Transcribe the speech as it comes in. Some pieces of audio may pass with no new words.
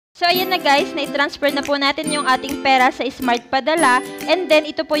So, ayan na guys, na-transfer na po natin yung ating pera sa Smart Padala. And then,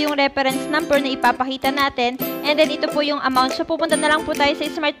 ito po yung reference number na ipapakita natin. And then, ito po yung amount. So, pupunta na lang po tayo sa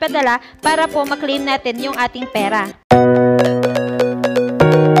Smart Padala para po maklaim natin yung ating pera.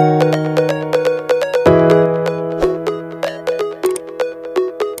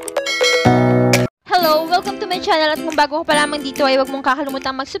 Welcome to my channel, at kung bago ko pa lamang dito ay huwag mong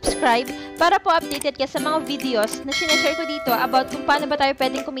kakalimutang mag-subscribe para po updated ka sa mga videos na sinashare ko dito about kung paano ba tayo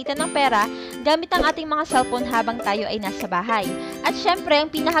pwedeng kumita ng pera gamit ang ating mga cellphone habang tayo ay nasa bahay. At syempre,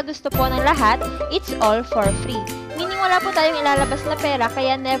 ang pinakagusto po ng lahat, it's all for free. Meaning wala po tayong ilalabas na pera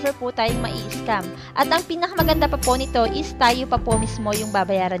kaya never po tayong mai-scam. At ang pinakamaganda pa po nito is tayo pa po mismo yung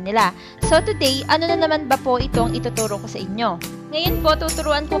babayaran nila. So today, ano na naman ba po itong ituturo ko sa inyo? Ngayon po,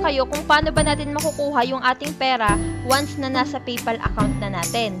 tuturuan ko kayo kung paano ba natin makukuha yung ating pera once na nasa PayPal account na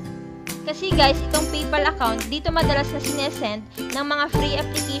natin. Kasi guys, itong PayPal account, dito madalas na sinesend ng mga free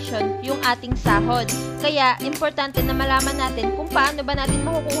application yung ating sahod. Kaya, importante na malaman natin kung paano ba natin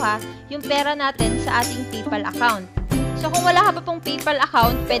makukuha yung pera natin sa ating PayPal account. So, kung wala ka pa pong PayPal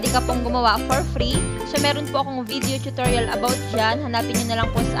account, pwede ka pong gumawa for free. So, meron po akong video tutorial about dyan. Hanapin nyo na lang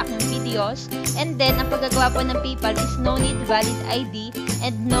po sa aking videos. And then, ang paggagawa po ng PayPal is no need valid ID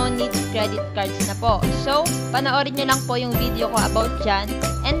and no need credit cards na po. So, panoorin nyo lang po yung video ko about dyan.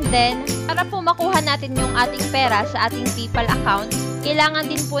 And then, para po makuha natin yung ating pera sa ating PayPal account, kailangan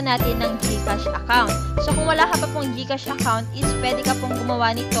din po natin ng Gcash account. So, kung wala ka pa pong Gcash account, is pwede ka pong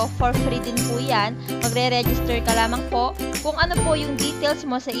gumawa nito. For free din po yan. Magre-register ka lamang po. Kung ano po yung details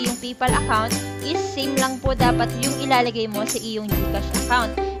mo sa iyong PayPal account, is same lang po dapat yung ilalagay mo sa iyong Gcash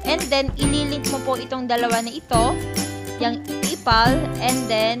account. And then, ililink mo po itong dalawa na ito, yung PayPal, and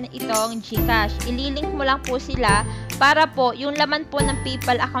then itong Gcash. Ililink mo lang po sila para po yung laman po ng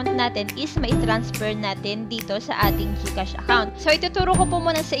PayPal account natin is mai-transfer natin dito sa ating Gcash account. So, ituturo ko po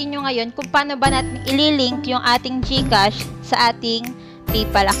muna sa inyo ngayon kung paano ba natin ililink yung ating Gcash sa ating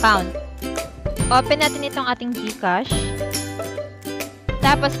PayPal account. Open natin itong ating Gcash.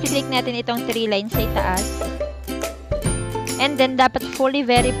 Tapos, click natin itong 3 lines sa itaas. And then, dapat fully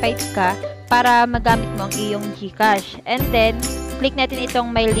verified ka para magamit mo ang iyong Gcash. And then, click natin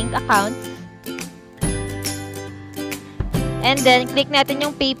itong My Link Account. And then, click natin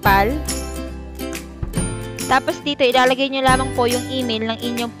yung PayPal. Tapos dito, ilalagay nyo lamang po yung email ng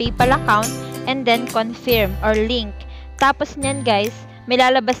inyong PayPal account and then confirm or link. Tapos nyan guys, may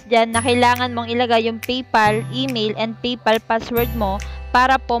lalabas dyan na kailangan mong ilagay yung PayPal email and PayPal password mo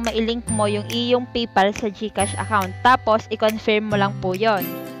para po mailink mo yung iyong PayPal sa Gcash account. Tapos, i-confirm mo lang po yon.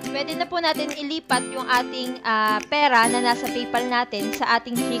 Pwede na po natin ilipat yung ating pera na nasa PayPal natin sa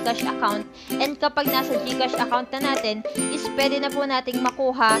ating Gcash account. And kapag nasa Gcash account na natin, is pwede na po nating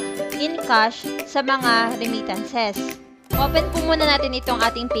makuha in cash sa mga remittances. Open po muna natin itong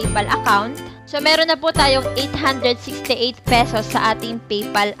ating PayPal account. So, meron na po tayong 868 pesos sa ating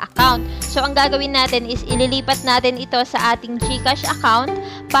PayPal account. So, ang gagawin natin is ililipat natin ito sa ating Gcash account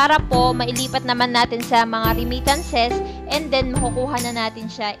para po mailipat naman natin sa mga remittances and then makukuha na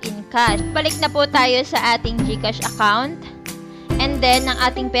natin siya in cash. Balik na po tayo sa ating Gcash account. And then, ang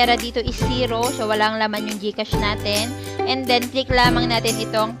ating pera dito is 0. So, walang laman yung Gcash natin. And then, click lamang natin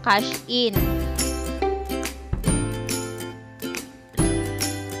itong cash in.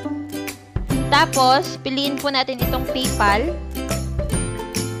 Tapos, piliin po natin itong PayPal.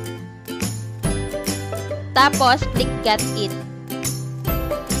 Tapos, click Get It.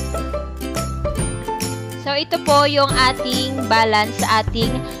 So, ito po yung ating balance sa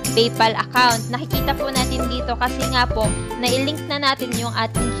ating PayPal account. Nakikita po natin dito kasi nga po, na-link na natin yung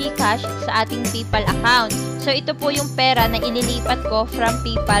ating Gcash sa ating PayPal account. So, ito po yung pera na ililipat ko from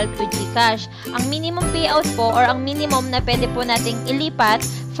PayPal to Gcash. Ang minimum payout po or ang minimum na pwede po nating ilipat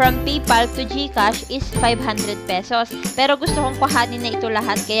from PayPal to Gcash is 500 pesos. Pero gusto kong kuhanin na ito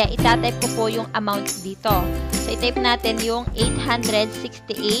lahat kaya itatype ko po yung amount dito. So, itype natin yung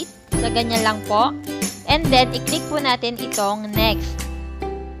 868. So, ganyan lang po. And then, i-click po natin itong next.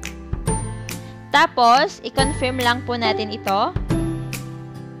 Tapos, i-confirm lang po natin ito.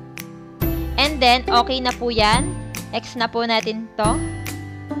 And then, okay na po yan. X na po natin to.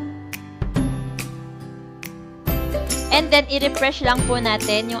 And then, i-refresh lang po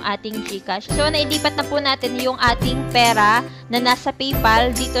natin yung ating Gcash. So, nailipat na po natin yung ating pera na nasa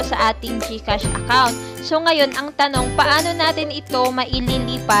PayPal dito sa ating Gcash account. So, ngayon, ang tanong, paano natin ito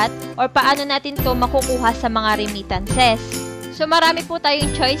maililipat or paano natin ito makukuha sa mga remittances? So, marami po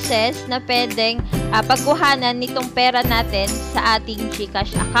tayong choices na pwedeng pagkuhanan nitong pera natin sa ating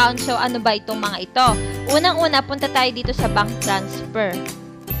Gcash account. So, ano ba itong mga ito? Unang-una, punta tayo dito sa bank transfer.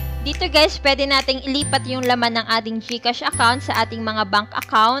 Dito guys, pwede nating ilipat yung laman ng ating Gcash account sa ating mga bank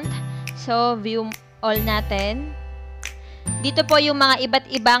account. So, view all natin. Dito po yung mga iba't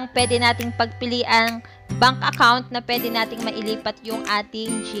ibang pwede nating pagpiliang bank account na pwede nating mailipat yung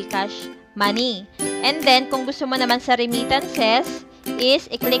ating Gcash money. And then, kung gusto mo naman sa remittances, is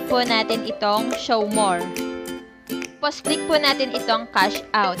i-click po natin itong show more. Tapos, click po natin itong cash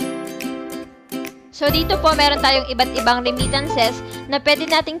out. So, dito po meron tayong iba't ibang remittances na pwede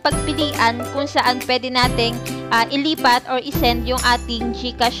nating pagpilian kung saan pwede nating ilipat or isend yung ating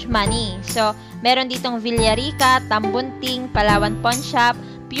Gcash money. So, meron ditong Villarica, Munting, Palawan Pawnshop,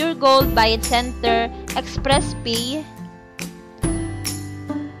 Pure Gold, Bayad Center, Express Pay,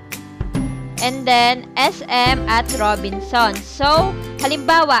 and then SM at Robinson. So,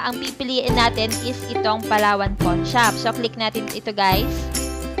 halimbawa, ang pipiliin natin is itong Palawan Pawnshop. So, click natin ito guys.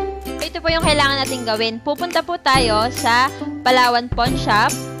 Ito po yung kailangan natin gawin. Pupunta po tayo sa Palawan Pawnshop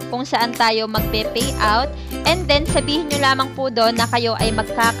kung saan tayo magpe-pay out. And then, sabihin nyo lamang po doon na kayo ay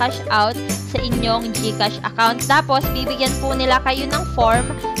magka-cash out sa inyong Gcash account. Tapos, bibigyan po nila kayo ng form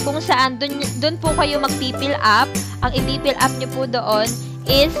kung saan doon po kayo mag-fill up. Ang i-fill up nyo po doon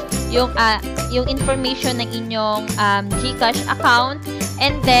is yung information ng inyong Gcash account.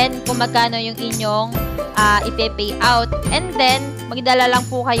 And then, kung magkano yung inyong ipe-pay out. And then, magdala lang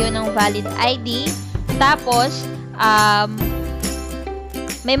po kayo ng valid ID. Tapos,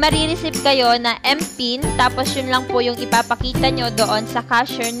 may marireceive kayo na MPIN. Tapos, yun lang po yung ipapakita nyo doon sa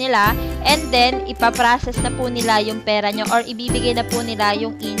cashier nila. And then, ipaprocess na po nila yung pera nyo or ibibigay na po nila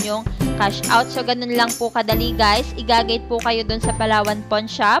yung inyong cash out. So, ganun lang po kadali guys. Igagate po kayo doon sa Palawan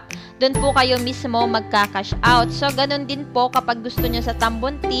Pawnshop. Doon po kayo mismo magka-cash out. So, ganun din po kapag gusto nyo sa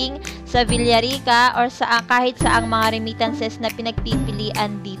Munting, sa Villarica, or sa kahit saang mga remittances na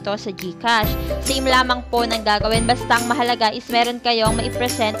pinagpipilian dito sa Gcash. Same lamang po ng gagawin. Basta ang mahalaga is meron kayong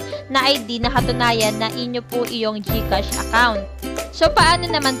maipresent na ID na katunayan na inyo po iyong Gcash account. So, paano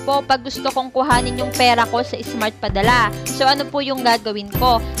naman po pag gusto kong kuhanin yung pera ko sa Smart Padala? So, ano po yung gagawin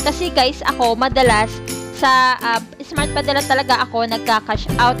ko? Kasi guys, ako madalas sa Smart Padala talaga ako nagka-cash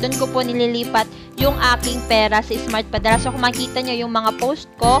out. Doon ko po nililipat yung aking pera sa Smart Padala. So, kung makita nyo yung mga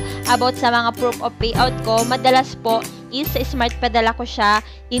post ko about sa mga proof of payout ko, madalas po is sa Smart Padala ko siya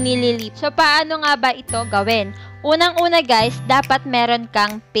inililip. So, paano nga ba ito gawin? Unang-una guys, dapat meron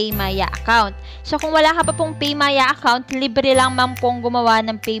kang PayMaya account. So, kung wala ka pa pong PayMaya account, libre lang man pong gumawa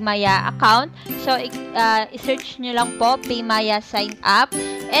ng PayMaya account. So, i-search nyo lang po, PayMaya sign up.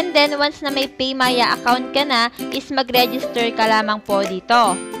 And then, once na may PayMaya account ka na, is mag-register ka lamang po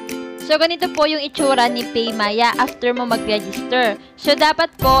dito. So, ganito po yung itsura ni PayMaya after mo mag-register. So,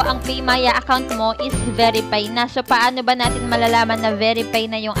 dapat po ang PayMaya account mo is verify na. So, paano ba natin malalaman na verify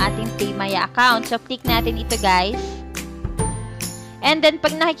na yung ating PayMaya account? So, click natin ito guys. And then,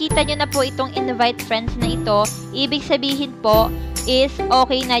 pag nakikita nyo na po itong invite friends na ito, ibig sabihin po is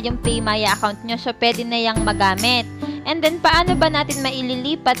okay na yung PayMaya account nyo. So, pwede na yung magamit. And then, paano ba natin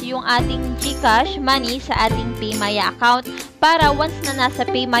maililipat yung ating Gcash money sa ating PayMaya account para once na nasa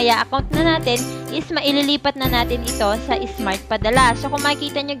PayMaya account na natin is maililipat na natin ito sa Smart Padala. So, kung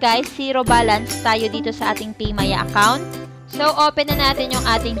makikita nyo guys, zero balance tayo dito sa ating PayMaya account. So, open na natin yung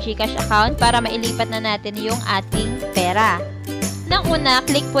ating Gcash account para mailipat na natin yung ating pera. Nang una,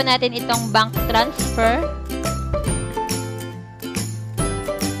 click po natin itong bank transfer.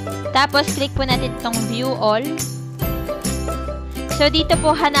 Tapos, click po natin itong view all. So, dito po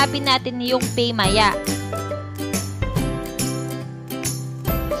hanapin natin yung PayMaya.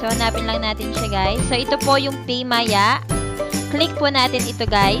 So, hanapin lang natin siya guys. So, ito po yung PayMaya. Click po natin ito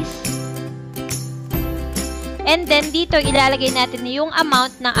guys. And then, dito ilalagay natin yung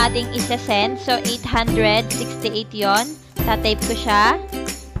amount ng ating isa-send. So, 868 yon. Tatype ko siya.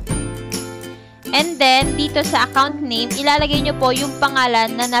 And then, dito sa account name, ilalagay nyo po yung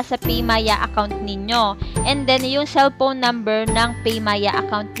pangalan na nasa PayMaya account ninyo. And then, yung cellphone number ng PayMaya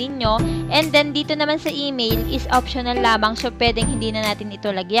account ninyo. And then, dito naman sa email is optional lamang. So, pwedeng hindi na natin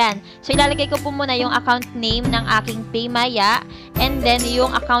ito lagyan. So, ilalagay ko po muna yung account name ng aking PayMaya. And then,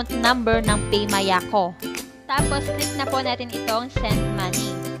 yung account number ng PayMaya ko. Tapos, click na po natin itong send money.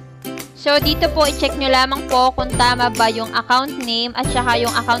 So, dito po, i-check nyo lamang po kung tama ba yung account name at saka yung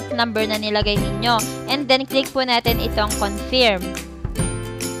account number na nilagay ninyo. And then, click po natin itong confirm.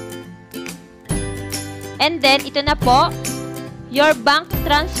 And then, ito na po, your bank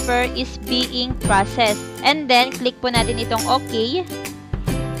transfer is being processed. And then, click po natin itong OK.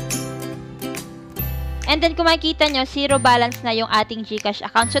 And then, kung makikita nyo, zero balance na yung ating Gcash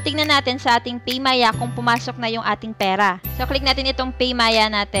account. So, tingnan natin sa ating PayMaya kung pumasok na yung ating pera. So, click natin itong PayMaya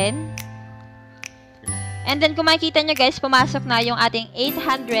natin. And then, kung makikita nyo guys, pumasok na yung ating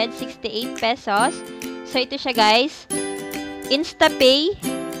 868 pesos. So, ito siya guys. InstaPay.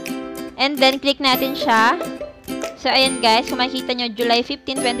 And then, click natin siya. So, ayan guys, kung makikita nyo, July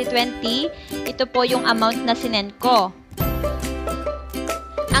 15, 2020, ito po yung amount na sinend ko.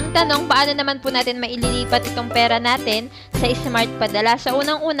 Ang tanong, paano naman po natin maililipat itong pera natin sa Smart Padala? So,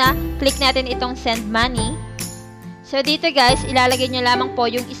 unang-una, click natin itong Send Money. So, dito guys, ilalagay nyo lamang po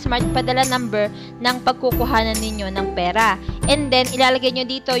yung Smart Padala number ng pagkukuhanan ninyo ng pera. And then, ilalagay nyo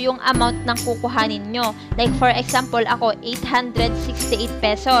dito yung amount ng kukuhanin nyo. Like, for example, ako, 868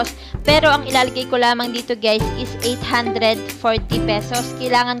 pesos. Pero, ang ilalagay ko lamang dito guys is 840 pesos.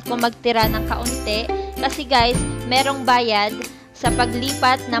 Kailangan ko magtira ng kaunti. Kasi guys, merong bayad sa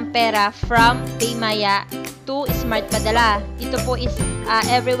paglipat ng pera from Paymaya to Smart Padala. Ito po is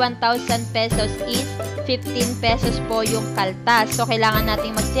every 1,000 pesos is 15 pesos po yung kaltas. So, kailangan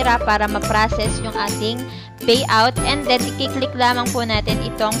nating magtira para ma-process yung ating payout. And then, i-click lamang po natin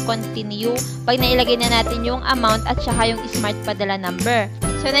itong continue pag nailagay na natin yung amount at saka yung Smart Padala number.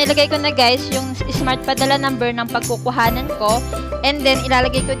 So, nailagay ko na guys yung Smart Padala number ng pagkukuhanan ko. And then,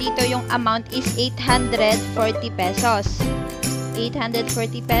 ilalagay ko dito yung amount is 840 pesos.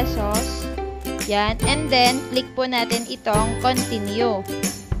 840 pesos. Yan. And then, click po natin itong continue.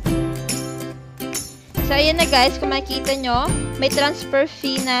 So, ayan na guys. Kung makikita nyo, may transfer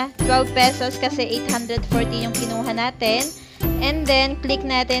fee na 12 pesos kasi 840 yung kinuha natin. And then, click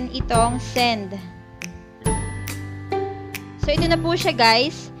natin itong send. So, ito na po siya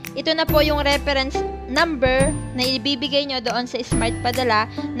guys. Ito na po yung reference number na ibibigay nyo doon sa Smart Padala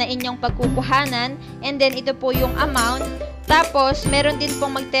na inyong pagkukuhanan. And then, ito po yung amount. Tapos, meron din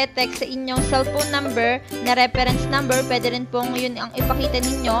pong magte-text sa inyong cellphone number na reference number. Pwede rin pong yun ang ipakita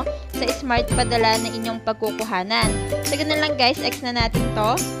ninyo sa Smart Padala na inyong pagkukuhanan. So, ganun lang guys. X na natin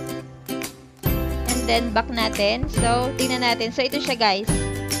to. And then, back natin. So, tingnan natin. So, ito siya guys.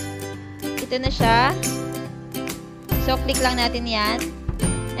 Ito na siya. So, click lang natin yan.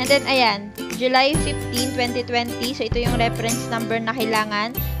 And then, ayan. July 15, 2020. So, ito yung reference number na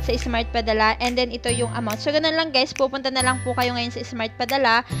kailangan sa Smart Padala. And then, ito yung amount. So, ganun lang guys. Pupunta na lang po kayo ngayon sa Smart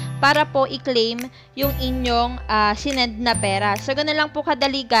Padala para po i-claim yung inyong sinend na pera. So, ganun lang po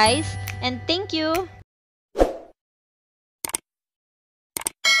kadali guys. And thank you!